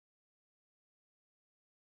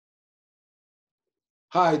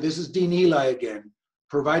Hi, this is Dean Eli again,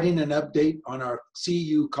 providing an update on our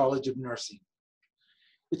CU College of Nursing.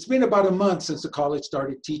 It's been about a month since the college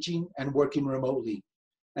started teaching and working remotely,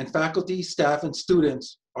 and faculty, staff, and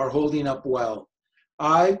students are holding up well.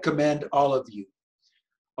 I commend all of you.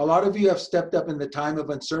 A lot of you have stepped up in the time of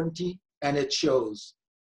uncertainty, and it shows.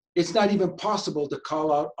 It's not even possible to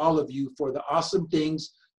call out all of you for the awesome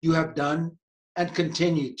things you have done and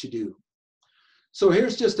continue to do. So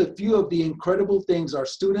here's just a few of the incredible things our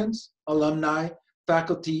students, alumni,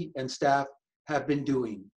 faculty, and staff have been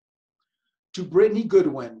doing. To Brittany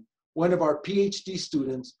Goodwin, one of our PhD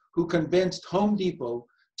students who convinced Home Depot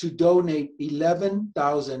to donate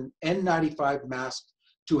 11,000 N95 masks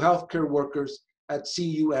to healthcare workers at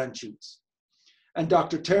CU Anschutz. And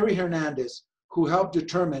Dr. Terry Hernandez, who helped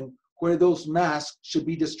determine where those masks should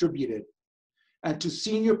be distributed. And to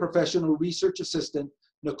Senior Professional Research Assistant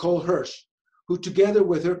Nicole Hirsch, who together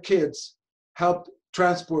with her kids helped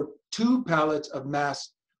transport 2 pallets of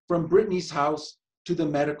masks from Brittany's house to the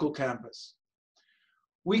medical campus.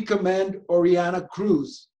 We commend Oriana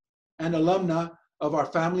Cruz, an alumna of our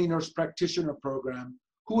Family Nurse Practitioner program,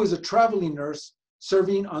 who is a traveling nurse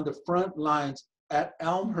serving on the front lines at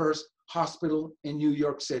Elmhurst Hospital in New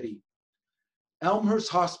York City. Elmhurst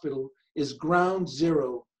Hospital is ground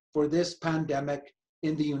zero for this pandemic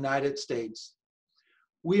in the United States.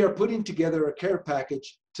 We are putting together a care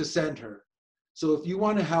package to send her. So if you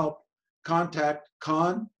want to help, contact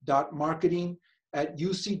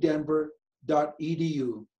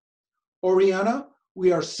con.marketing@ucdenver.edu. Oriana,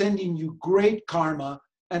 we are sending you great karma,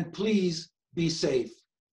 and please be safe.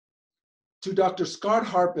 To Dr. Scott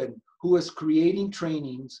Harpin, who is creating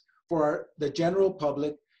trainings for the general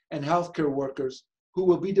public and healthcare workers who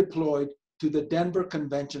will be deployed to the Denver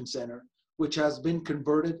Convention Center, which has been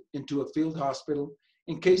converted into a field hospital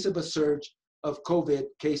in case of a surge of COVID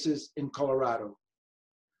cases in Colorado.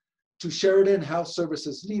 To Sheridan Health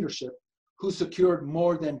Services leadership, who secured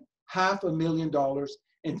more than $500,000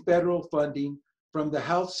 in federal funding from the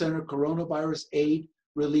Health Center Coronavirus Aid,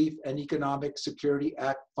 Relief, and Economic Security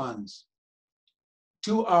Act funds.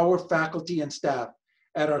 To our faculty and staff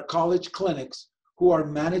at our college clinics who are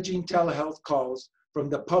managing telehealth calls from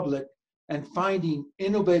the public and finding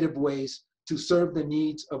innovative ways to serve the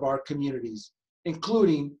needs of our communities,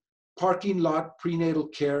 including parking lot prenatal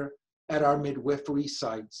care at our midwifery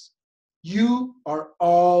sites. You are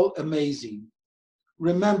all amazing.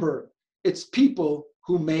 Remember, it's people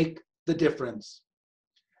who make the difference.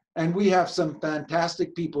 And we have some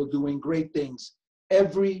fantastic people doing great things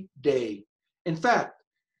every day. In fact,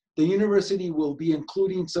 the university will be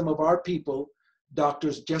including some of our people,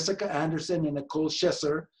 Doctors Jessica Anderson and Nicole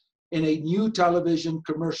Schesser, in a new television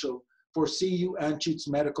commercial for CU Anschutz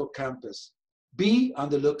Medical Campus. Be on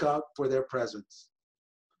the lookout for their presence.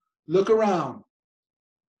 Look around,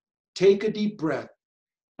 take a deep breath,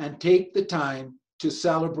 and take the time to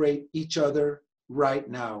celebrate each other right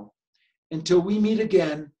now. Until we meet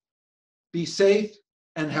again, be safe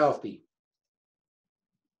and healthy.